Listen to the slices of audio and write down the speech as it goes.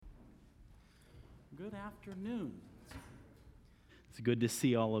Good afternoon. It's good to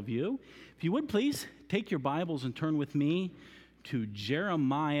see all of you. If you would please take your Bibles and turn with me to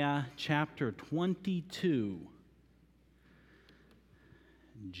Jeremiah chapter 22.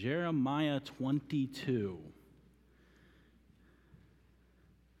 Jeremiah 22.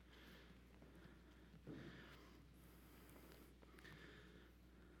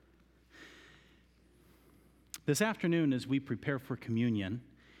 This afternoon, as we prepare for communion,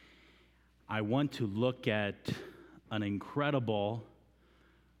 I want to look at an incredible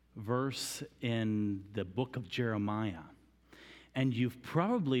verse in the book of Jeremiah. And you've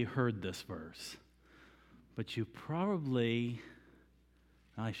probably heard this verse, but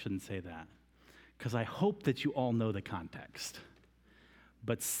I shouldn't say that, because I hope that you all know the context.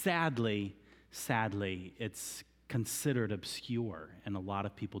 But sadly, it's considered obscure, and a lot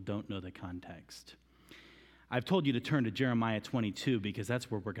of people don't know the context. I've told you to turn to Jeremiah 22 because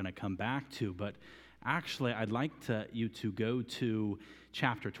that's where we're going to come back to, but actually I'd like you to go to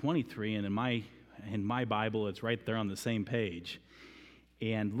chapter 23, and in my Bible it's right there on the same page.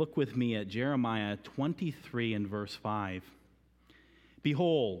 And look with me at Jeremiah 23 and verse 5.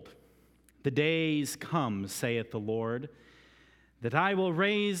 Behold, the days come, saith the Lord, that I will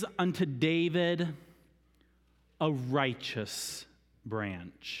raise unto David a righteous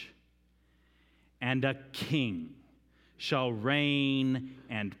branch, and a king shall reign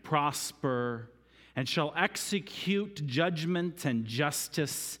and prosper, and shall execute judgment and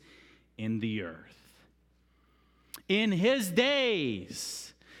justice in the earth. In his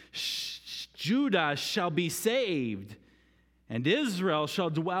days Judah shall be saved, and Israel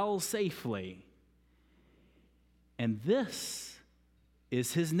shall dwell safely. And this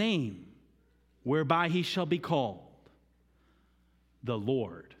is his name, whereby he shall be called, the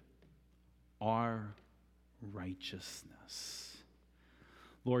Lord our righteousness.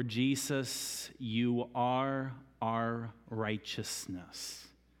 Lord Jesus, you are our righteousness.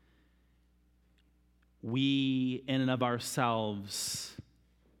 We, in and of ourselves,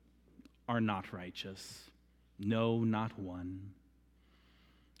 are not righteous. No, not one.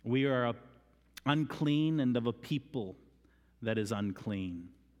 We are unclean and of a people that is unclean.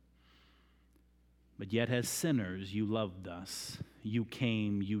 But yet as sinners, you loved us. You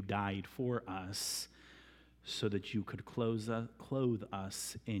came, you died for us so that you could clothe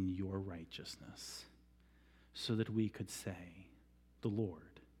us in your righteousness, so that we could say, the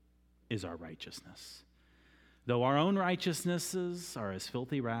Lord is our righteousness. Though our own righteousnesses are as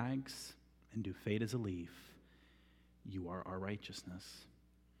filthy rags and do fade as a leaf, you are our righteousness.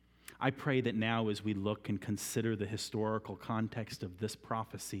 I pray that now as we look and consider the historical context of this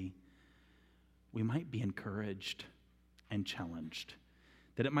prophecy, we might be encouraged and challenged,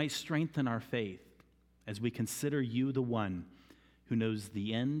 that it might strengthen our faith as we consider you the one who knows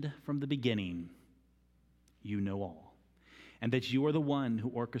the end from the beginning. You know all. And that you are the one who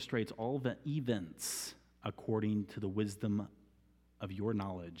orchestrates all the events according to the wisdom of your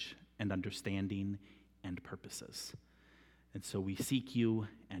knowledge and understanding and purposes. And so we seek you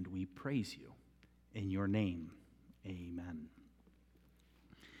and we praise you. In your name, amen.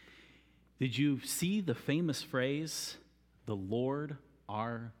 Did you see the famous phrase, the Lord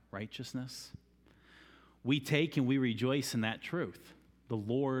our righteousness? We take and we rejoice in that truth, the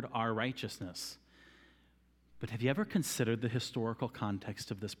Lord our righteousness. But have you ever considered the historical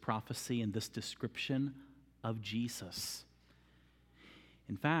context of this prophecy and this description of Jesus?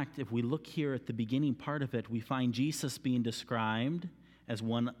 In fact, if we look here at the beginning part of it, we find Jesus being described as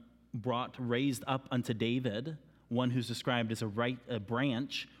one raised up unto David, one who's described as a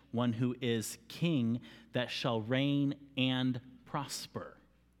branch, one who is king that shall reign and prosper.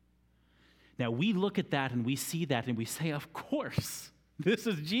 Now we look at that and we see that and we say, of course, this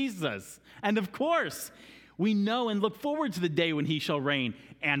is Jesus. And of course, we know and look forward to the day when he shall reign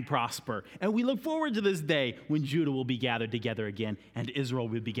and prosper. And we look forward to this day when Judah will be gathered together again and Israel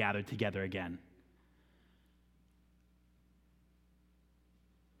will be gathered together again.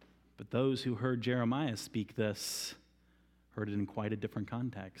 But those who heard Jeremiah speak this heard it in quite a different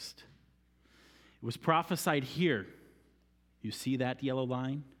context. It was prophesied here. You see that yellow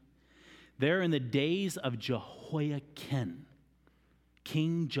line? There in the days of Jehoiakim,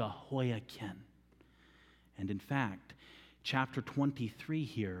 King Jehoiakim. And in fact, chapter 23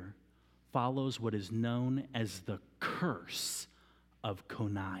 here follows what is known as the curse of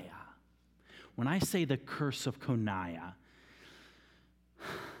Coniah. When I say the curse of Coniah,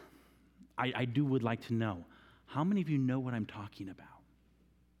 I would like to know, how many of you know what I'm talking about?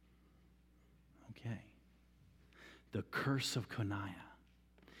 Okay. The curse of Coniah.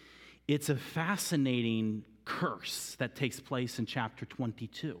 It's a fascinating curse that takes place in chapter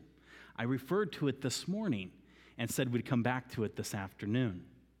 22. I referred to it this morning and said we'd come back to it this afternoon.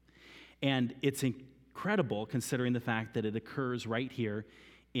 And it's incredible considering the fact that it occurs right here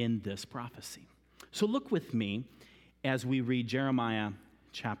in this prophecy. So look with me as we read Jeremiah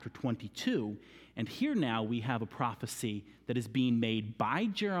chapter 22. And here now we have a prophecy that is being made by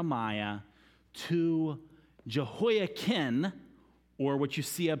Jeremiah to Jehoiakim, or what you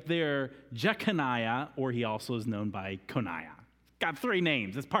see up there, Jeconiah, or he also is known by Coniah. Got three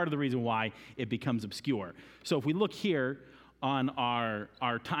names. That's part of the reason why it becomes obscure. So if we look here on our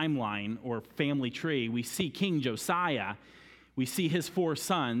timeline or family tree, we see King Josiah. We see his four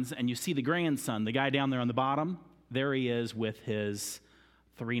sons, and you see the grandson, the guy down there on the bottom. There he is with his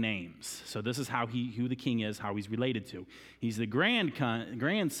three names. So this is who the king is, how he's related to. He's the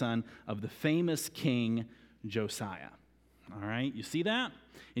grandson of the famous King Josiah. All right, you see that?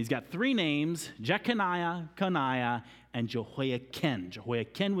 He's got three names, Jeconiah, Coniah, and Jehoiakim.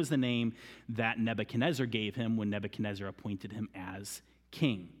 Jehoiakim was the name that Nebuchadnezzar gave him when Nebuchadnezzar appointed him as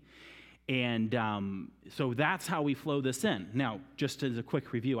king. And so that's how we flow this in. Now, just as a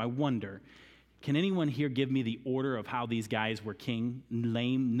quick review, I wonder, can anyone here give me the order of how these guys were king?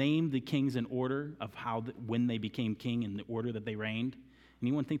 Name the kings in order of when they became king and the order that they reigned.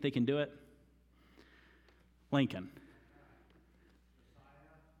 Anyone think they can do it? Lincoln.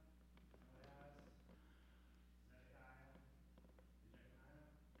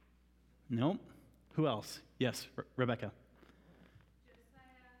 No. Who else? Yes, Rebecca.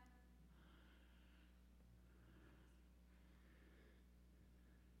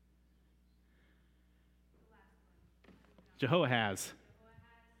 Jehoahaz.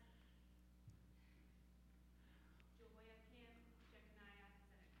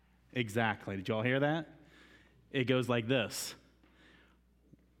 Exactly. Did you all hear that? It goes like this.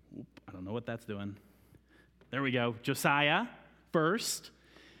 I don't know what that's doing. There we go. Josiah first.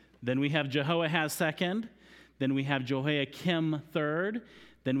 Then we have Jehoahaz second. Then we have Jehoiakim third.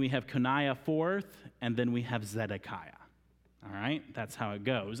 Then we have Coniah fourth. And then we have Zedekiah. All right? That's how it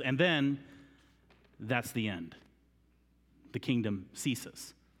goes. And then that's the end. The kingdom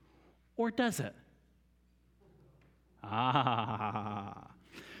ceases. Or does it?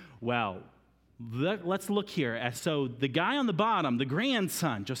 Well, let's look here. So the guy on the bottom, the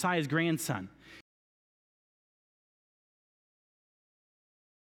grandson, Josiah's grandson,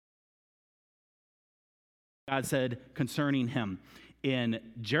 God said concerning him in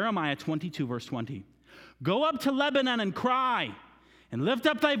Jeremiah 22, verse 20, "Go up to Lebanon and cry, and lift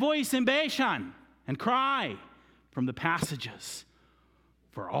up thy voice in Bashan, and cry from the passages,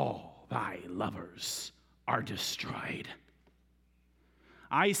 for all thy lovers are destroyed.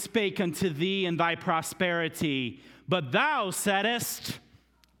 I spake unto thee in thy prosperity, but thou saidest,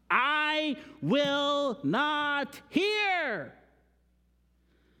 I will not hear.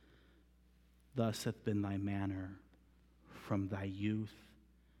 Thus hath been thy manner from thy youth,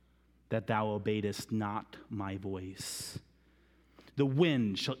 that thou obeyedest not my voice. The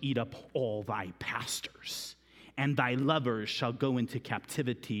wind shall eat up all thy pastors, and thy lovers shall go into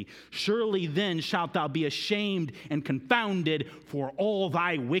captivity. Surely then shalt thou be ashamed and confounded for all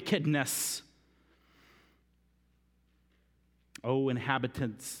thy wickedness. O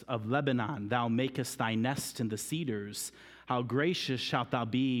inhabitants of Lebanon, thou makest thy nest in the cedars. How gracious shalt thou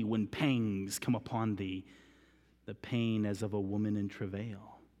be when pangs come upon thee, the pain as of a woman in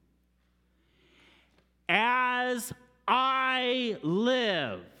travail. As I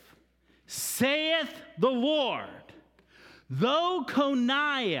live, saith the Lord, though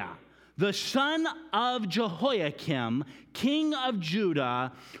Coniah, the son of Jehoiakim, king of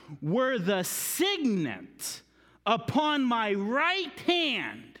Judah, were the signet upon my right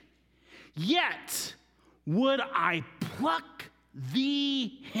hand, yet would I pluck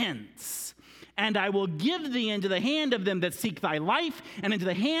thee hence, and I will give thee into the hand of them that seek thy life, and into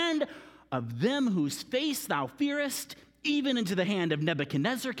the hand of them whose face thou fearest, even into the hand of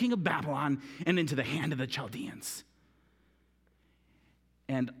Nebuchadnezzar, king of Babylon, and into the hand of the Chaldeans.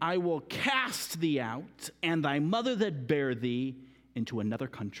 And I will cast thee out, and thy mother that bare thee, into another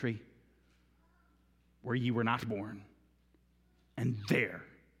country, where ye were not born, and there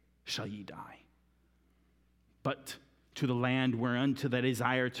shall ye die. But to the land whereunto they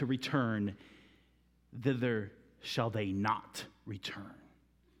desire to return, thither shall they not return.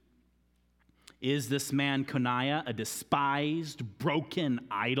 Is this man Coniah a despised, broken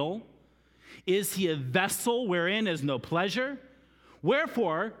idol? Is he a vessel wherein is no pleasure?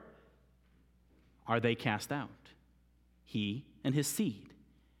 Wherefore are they cast out, he and his seed,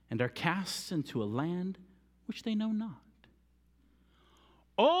 and are cast into a land which they know not?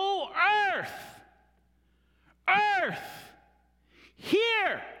 O earth, earth,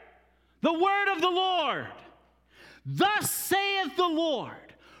 hear, The word of the Lord. Thus saith the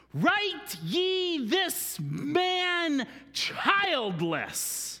Lord, write ye this man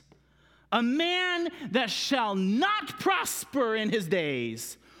childless, a man that shall not prosper in his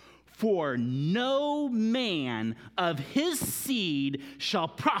days, for no man of his seed shall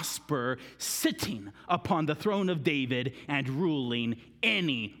prosper sitting upon the throne of David and ruling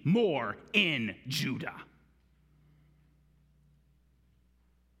any more in Judah.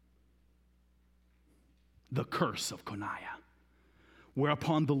 The curse of Coniah,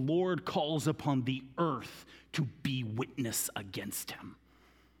 whereupon the Lord calls upon the earth to be witness against him.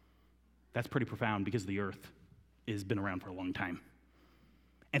 That's pretty profound because the earth has been around for a long time.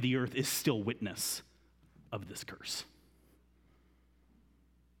 And the earth is still witness of this curse.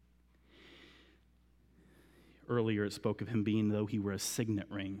 Earlier it spoke of him being though he were a signet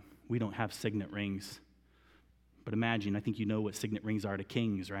ring. We don't have signet rings. But imagine, I think you know what signet rings are to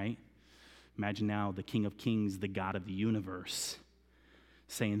kings, right? Imagine now the King of Kings, the God of the universe,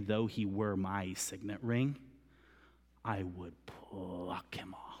 saying, though he were my signet ring, I would pluck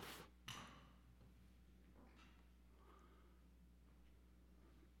him off.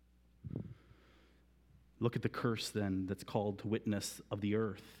 Look at the curse then that's called to witness of the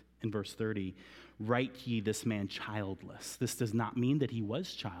earth in verse 30. Write ye this man childless. This does not mean that he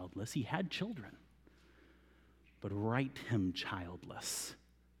was childless. He had children. But write him childless.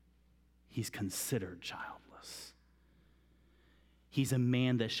 He's considered childless. He's a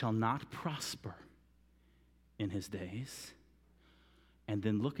man that shall not prosper in his days. And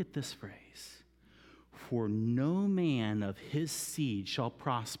then look at this phrase. For no man of his seed shall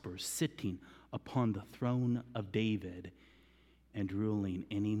prosper sitting upon the throne of David and ruling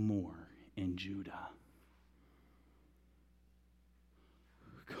any more in Judah.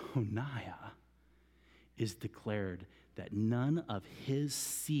 Coniah is declared that none of his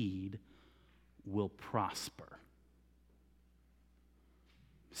seed will prosper.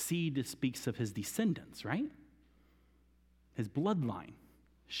 Seed speaks of his descendants, right? His bloodline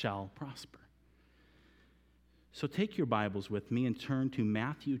shall prosper. So take your Bibles with me and turn to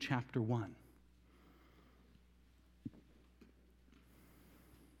Matthew chapter 1.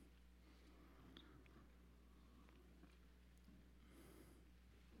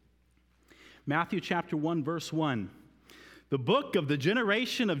 Matthew chapter 1, verse 1. The book of the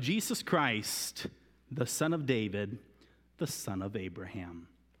generation of Jesus Christ, the son of David, the son of Abraham.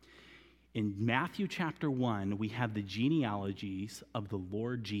 In Matthew chapter 1, we have the genealogies of the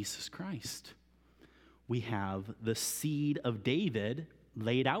Lord Jesus Christ. We have the seed of David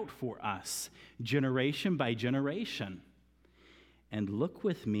laid out for us, generation by generation. And look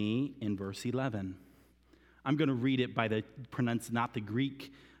with me in verse 11. I'm going to read it by the not the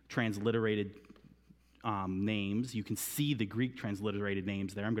Greek transliterated names. You can see the Greek transliterated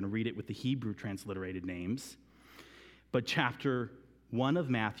names there. I'm going to read it with the Hebrew transliterated names. But chapter 1 of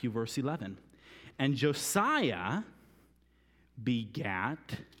Matthew, verse 11. And Josiah begat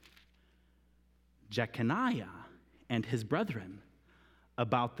Jeconiah and his brethren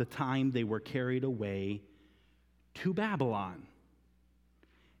about the time they were carried away to Babylon.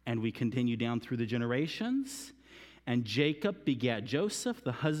 And we continue down through the generations. And Jacob begat Joseph,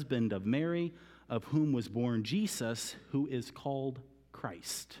 the husband of Mary, of whom was born Jesus, who is called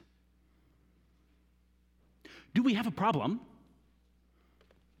Christ. Do we have a problem?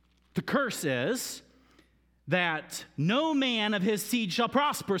 The curse is that no man of his seed shall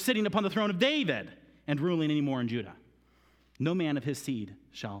prosper sitting upon the throne of David and ruling any more in Judah. No man of his seed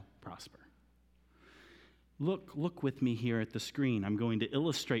shall prosper. Look with me here at the screen. I'm going to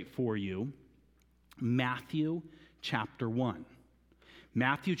illustrate for you Matthew chapter 1.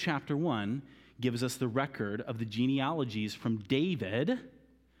 Matthew chapter 1 gives us the record of the genealogies from David,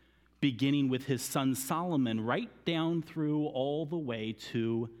 beginning with his son Solomon, right down through all the way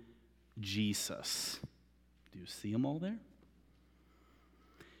to Jesus. Do you see them all there?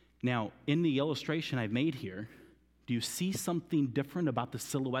 Now, in the illustration I've made here, do you see something different about the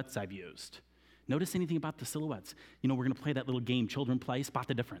silhouettes I've used? Notice anything about the silhouettes? You know, we're going to play that little game children play, spot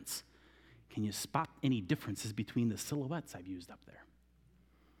the difference. Can you spot any differences between the silhouettes I've used up there?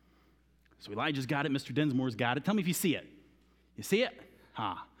 So Elijah's got it, Mr. Dinsmore's got it. Tell me if you see it. You see it?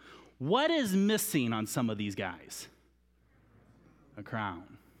 What is missing on some of these guys? A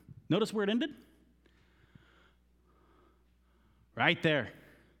crown. Notice where it ended? Right there.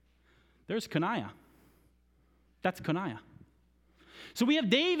 There's Coniah. That's Coniah. So we have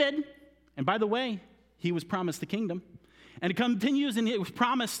David, and by the way, he was promised the kingdom. And it continues, and it was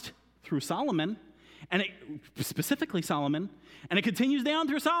promised through Solomon, and specifically Solomon, and it continues down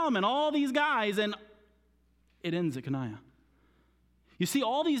through Solomon, all these guys, and it ends at Coniah. You see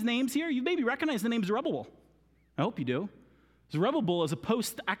all these names here? You maybe recognize the name Zerubbabel. I hope you do. Zerubbabel is a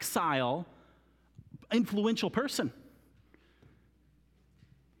post-exile, influential person.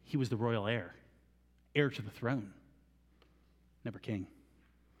 He was the royal heir to the throne. Never king.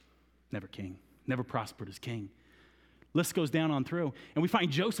 Never prospered as king. List goes down on through. And we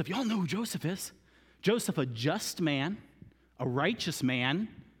find Joseph. You all know who Joseph is. Joseph, a just man, a righteous man,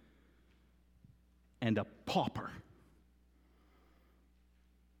 and a pauper.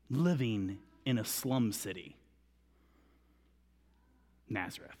 Living in a slum city.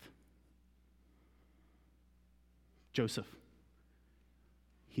 Nazareth. Joseph,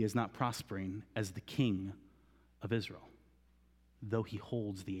 he is not prospering as the king of Israel, though he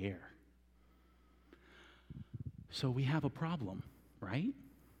holds the heir. So we have a problem, right?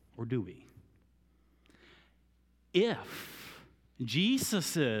 Or do we? If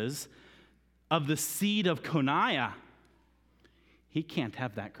Jesus is of the seed of Coniah, he can't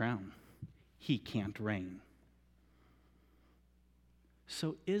have that crown. He can't reign.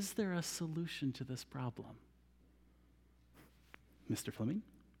 So is there a solution to this problem? Mr. Fleming?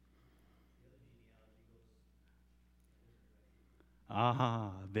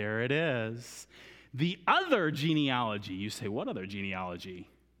 Ah, there it is. The other genealogy. You say, what other genealogy?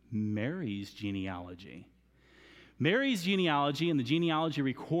 Mary's genealogy. Mary's genealogy and the genealogy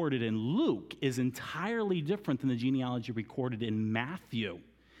recorded in Luke is entirely different than the genealogy recorded in Matthew.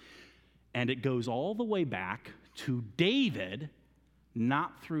 And it goes all the way back to David,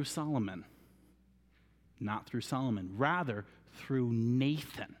 not through Solomon. Not through Solomon, rather through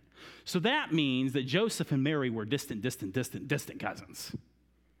Nathan. So that means that Joseph and Mary were distant cousins.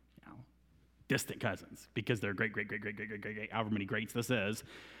 Distant cousins, because they're great, however many greats this is,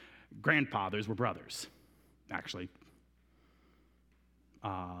 grandfathers were brothers, actually.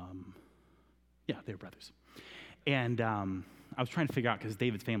 Yeah, they were brothers. And I was trying to figure out, because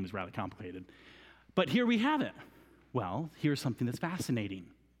David's family is rather complicated. But here we have it. Well, here's something that's fascinating.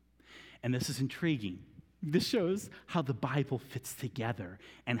 And this is intriguing. This shows how the Bible fits together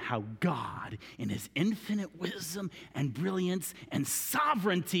and how God, in his infinite wisdom and brilliance and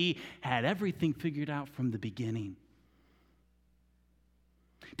sovereignty, had everything figured out from the beginning.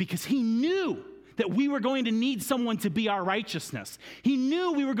 Because he knew that we were going to need someone to be our righteousness. He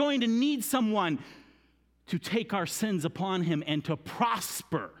knew we were going to need someone to take our sins upon him and to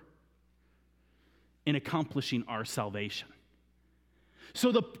prosper in accomplishing our salvation.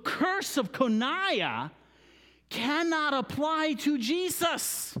 So the curse of Coniah cannot apply to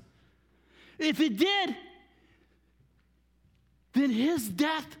Jesus. If it did, then his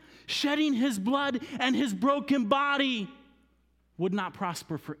death, shedding his blood and his broken body, would not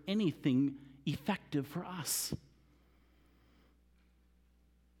prosper for anything effective for us.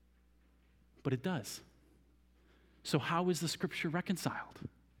 But it does. So how is the scripture reconciled?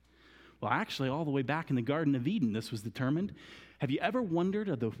 Well, actually, all the way back in the Garden of Eden, this was determined. Have you ever wondered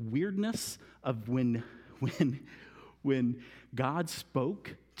of the weirdness of when God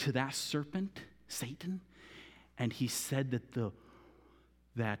spoke to that serpent, Satan, and he said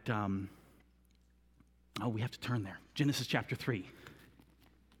we have to turn there. Genesis chapter 3.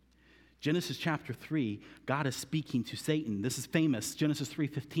 Genesis chapter 3, God is speaking to Satan. This is famous, Genesis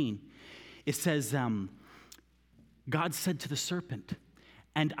 3:15. It says, God said to the serpent,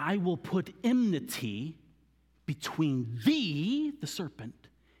 "And I will put enmity between thee," the serpent,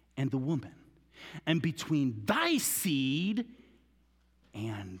 "and the woman, and between thy seed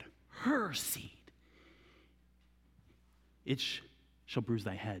and her seed. It shall bruise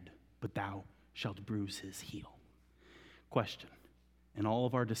thy head, but thou shalt bruise his heel." Question. In all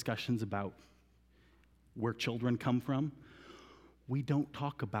of our discussions about where children come from, we don't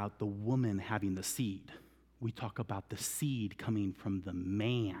talk about the woman having the seed. We talk about the seed coming from the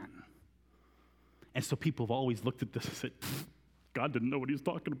man. And so people have always looked at this and said, God didn't know what he was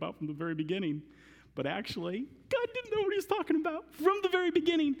talking about from the very beginning. But actually, God didn't know what he was talking about from the very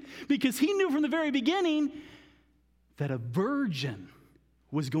beginning, because he knew from the very beginning that a virgin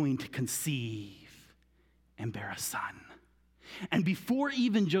was going to conceive and bear a son. And before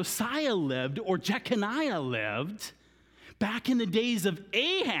even Josiah lived or Jeconiah lived, back in the days of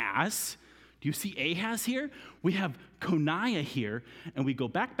Ahaz, do you see Ahaz here? We have Coniah here, and we go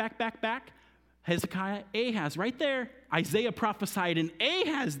back. Hezekiah, Ahaz, right there. Isaiah prophesied in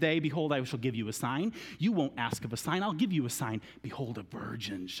Ahaz's day, "Behold, I shall give you a sign. You won't ask of a sign, I'll give you a sign. Behold, a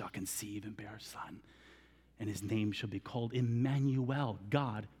virgin shall conceive and bear a son, and his name shall be called Emmanuel,"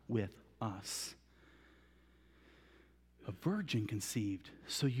 God with us. A virgin conceived.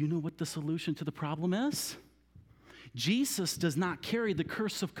 So you know what the solution to the problem is? Jesus does not carry the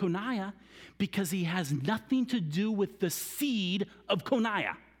curse of Coniah because he has nothing to do with the seed of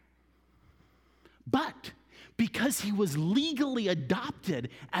Coniah. But because he was legally adopted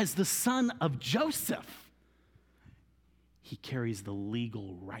as the son of Joseph, he carries the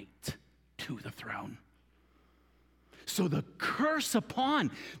legal right to the throne. So the curse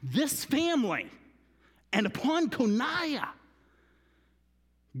upon this family and upon Coniah,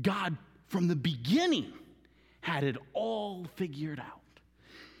 God from the beginning had it all figured out.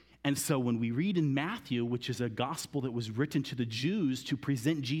 And so when we read in Matthew, which is a gospel that was written to the Jews to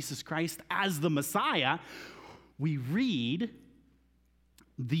present Jesus Christ as the Messiah, we read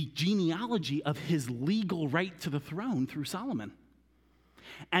the genealogy of his legal right to the throne through Solomon.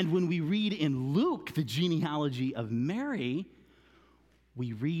 And when we read in Luke the genealogy of Mary,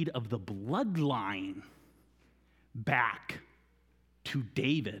 we read of the bloodline back to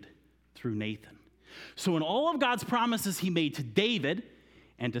David through Nathan. So in all of God's promises he made to David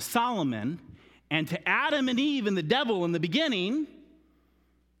and to Solomon and to Adam and Eve and the devil in the beginning,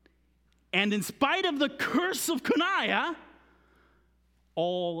 and in spite of the curse of Coniah,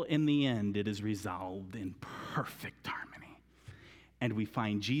 all in the end it is resolved in perfect harmony. And we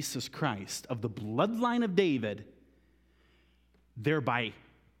find Jesus Christ of the bloodline of David, thereby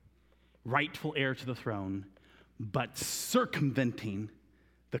rightful heir to the throne, but circumventing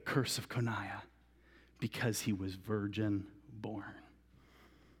the curse of Coniah because he was virgin born.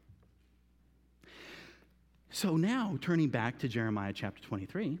 So now, turning back to Jeremiah chapter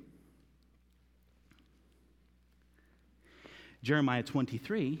 23. Jeremiah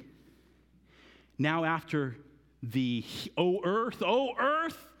 23, now after the, O earth,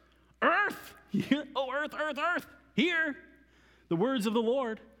 earth, earth, hear the words of the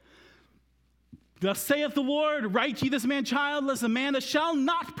Lord. Thus saith the Lord, write ye this man childless, a man that shall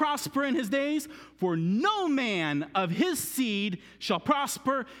not prosper in his days, for no man of his seed shall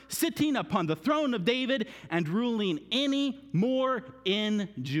prosper, sitting upon the throne of David and ruling any more in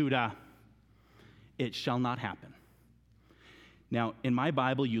Judah. It shall not happen. Now, in my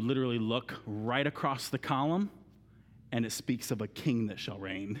Bible, you literally look right across the column, and it speaks of a king that shall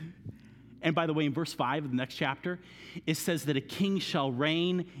reign. And by the way, in verse 5 of the next chapter, it says that a king shall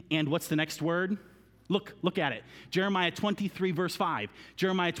reign, and what's the next word? Look at it. Jeremiah 23, verse 5.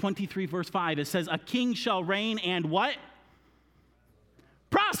 Jeremiah 23, verse 5, it says, a king shall reign and what?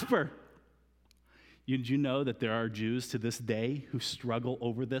 Prosper. Did you know that there are Jews to this day who struggle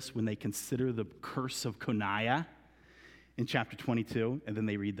over this when they consider the curse of Coniah in chapter 22, and then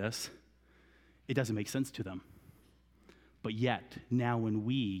they read this? It doesn't make sense to them. But yet, now when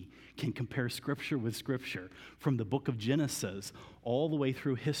we can compare Scripture with Scripture from the book of Genesis all the way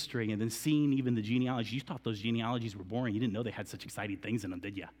through history and then seeing even the genealogy, you thought those genealogies were boring. You didn't know they had such exciting things in them,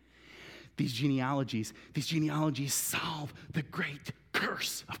 did you? These genealogies solve the great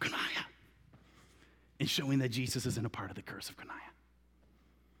curse of Coniah in showing that Jesus isn't a part of the curse of Coniah.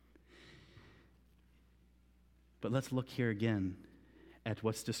 But let's look here again at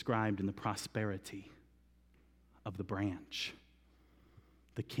what's described in the prosperity of the branch,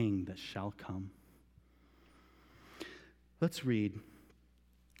 the king that shall come. Let's read.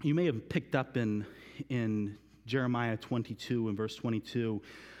 You may have picked up in Jeremiah 22 and verse 22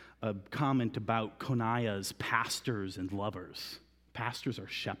 a comment about Coniah's pastors and lovers. Pastors are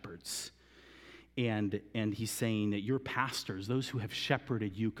shepherds. And he's saying that your pastors, those who have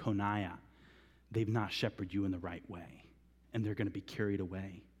shepherded you, Coniah, they've not shepherded you in the right way, and they're going to be carried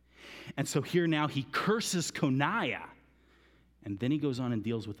away. And so here now he curses Coniah, and then he goes on and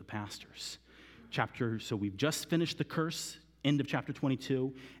deals with the pastors. So we've just finished the curse, end of chapter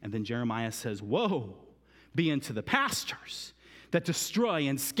 22, and then Jeremiah says, woe be unto the pastors that destroy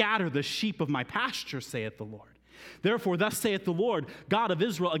and scatter the sheep of my pasture, saith the Lord. Therefore, thus saith the Lord, God of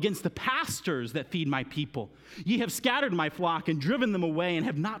Israel, against the pastors that feed my people. Ye have scattered my flock and driven them away and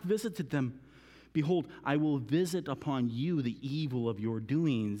have not visited them. Behold, I will visit upon you the evil of your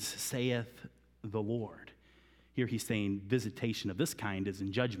doings, saith the Lord. Here he's saying visitation of this kind is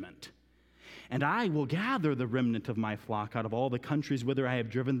in judgment. And I will gather the remnant of my flock out of all the countries whither I have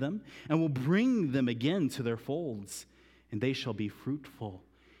driven them, and will bring them again to their folds, and they shall be fruitful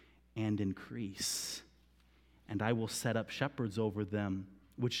and increase. And I will set up shepherds over them,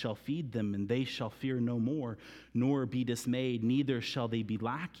 which shall feed them, and they shall fear no more, nor be dismayed, neither shall they be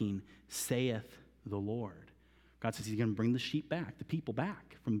lacking, saith the Lord. God says he's going to bring the sheep back, the people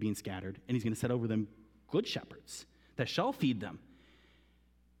back from being scattered, and he's going to set over them good shepherds that shall feed them.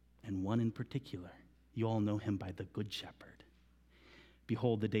 And one in particular, you all know him by the good shepherd.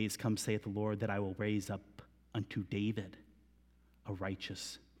 Behold, the days come, saith the Lord, that I will raise up unto David a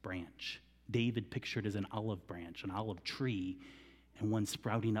righteous branch, David pictured as an olive branch, an olive tree, and one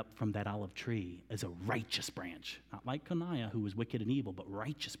sprouting up from that olive tree as a righteous branch, not like Coniah, who was wicked and evil, but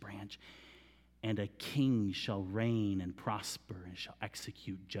righteous branch. And a king shall reign and prosper and shall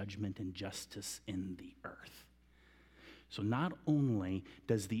execute judgment and justice in the earth. So not only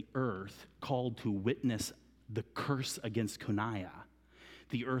does the earth called to witness the curse against Coniah,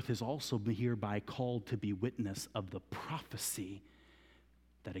 the earth is also hereby called to be witness of the prophecy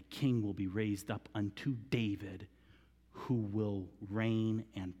that a king will be raised up unto David who will reign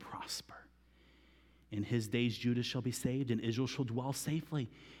and prosper. In his days Judah shall be saved, and Israel shall dwell safely.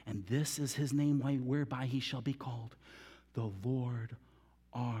 And this is his name whereby he shall be called, the Lord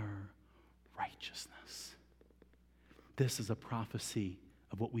our righteousness. This is a prophecy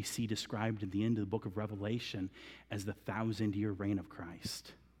of what we see described in the end of the book of Revelation as the 1,000-year reign of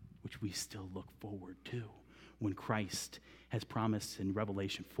Christ, which we still look forward to when Christ has promised in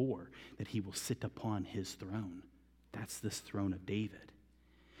Revelation 4 that he will sit upon his throne. That's this throne of David.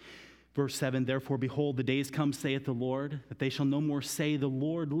 Verse 7, therefore, behold, the days come, saith the Lord, that they shall no more say, the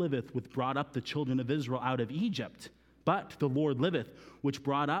Lord liveth, which brought up the children of Israel out of Egypt. But the Lord liveth, which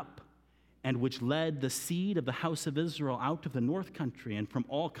brought up and which led the seed of the house of Israel out of the north country and from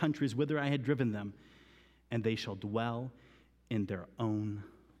all countries whither I had driven them, and they shall dwell in their own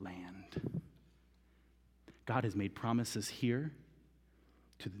land. God has made promises here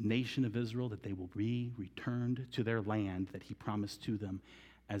to the nation of Israel that they will be returned to their land that he promised to them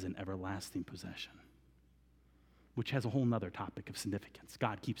as an everlasting possession, which has a whole nother topic of significance.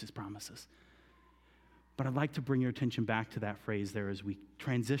 God keeps his promises. But I'd like to bring your attention back to that phrase there as we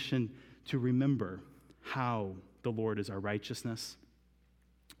transition to remember how the Lord is our righteousness.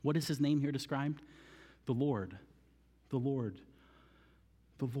 What is his name here described? The Lord, the Lord,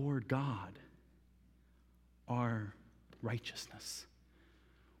 the Lord God, our righteousness.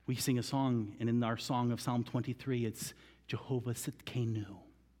 We sing a song, and in our song of Psalm 23, it's Jehovah Sitkenu.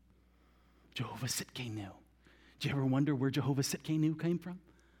 Jehovah Sitkenu. Do you ever wonder where Jehovah Sitkenu came from?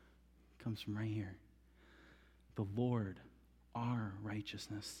 It comes from right here. The Lord, our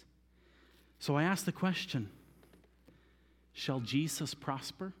righteousness. So I ask the question, shall Jesus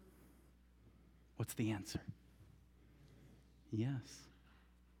prosper? What's the answer? Yes.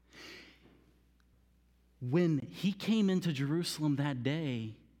 When he came into Jerusalem that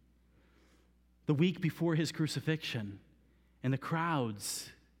day, the week before his crucifixion, and the crowds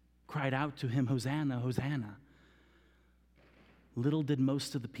cried out to him, Hosanna, Hosanna. Little did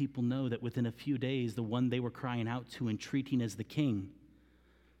most of the people know that within a few days, the one they were crying out to and treating as the king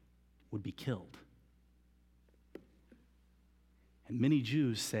would be killed. And many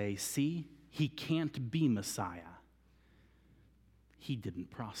Jews say, see, he can't be Messiah. He didn't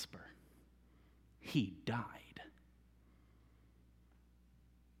prosper. He died.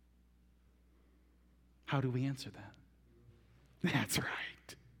 How do we answer that? That's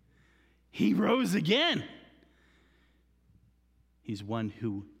right. He rose again. He's one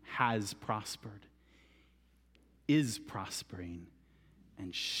who has prospered, is prospering,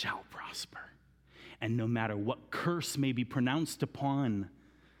 and shall prosper. And no matter what curse may be pronounced upon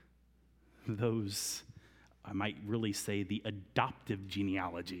those, I might really say the adoptive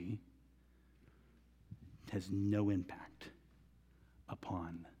genealogy, it has no impact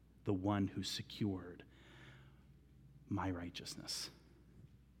upon the one who secured my righteousness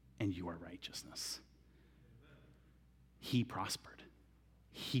and your righteousness. He prospered.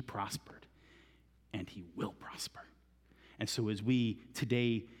 He prospered. And he will prosper. And so as we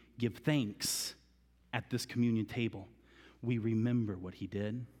today give thanks at this communion table, we remember what he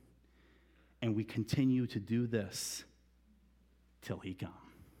did, and we continue to do this till he comes.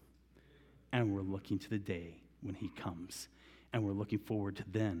 And we're looking to the day when he comes, and we're looking forward to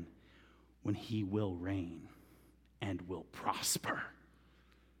then when he will reign and will prosper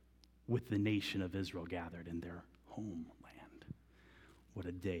with the nation of Israel gathered in their homeland. What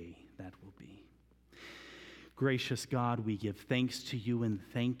a day that will be. Gracious God, we give thanks to you and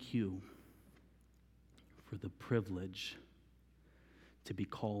thank you for the privilege to be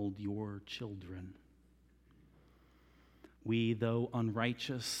called your children. We, though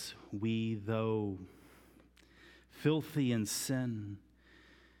unrighteous, we, though filthy in sin,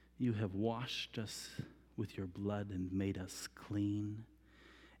 you have washed us with your blood and made us clean,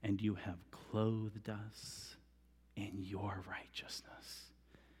 and you have clothed us in your righteousness.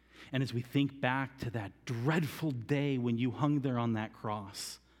 And as we think back to that dreadful day when you hung there on that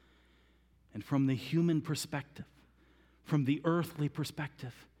cross, and from the human perspective, from the earthly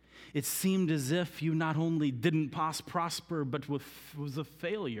perspective, it seemed as if you not only didn't prosper, but was a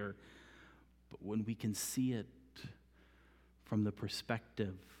failure. But when we can see it from the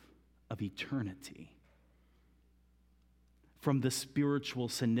perspective of eternity. From the spiritual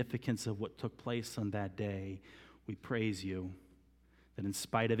significance of what took place on that day, we praise you that in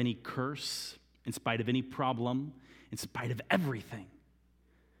spite of any curse, in spite of any problem, in spite of everything,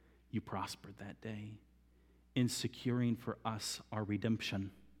 you prospered that day in securing for us our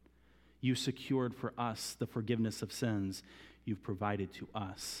redemption. You secured for us the forgiveness of sins. You've provided to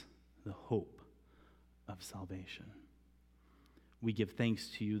us the hope of salvation. We give thanks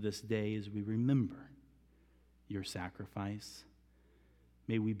to you this day as we remember your sacrifice.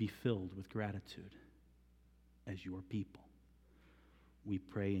 May we be filled with gratitude as your people. We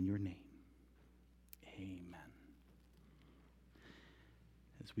pray in your name. Amen.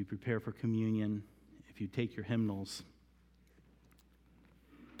 As we prepare for communion, if you take your hymnals,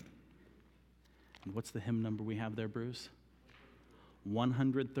 and what's the hymn number we have there, Bruce?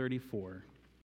 134.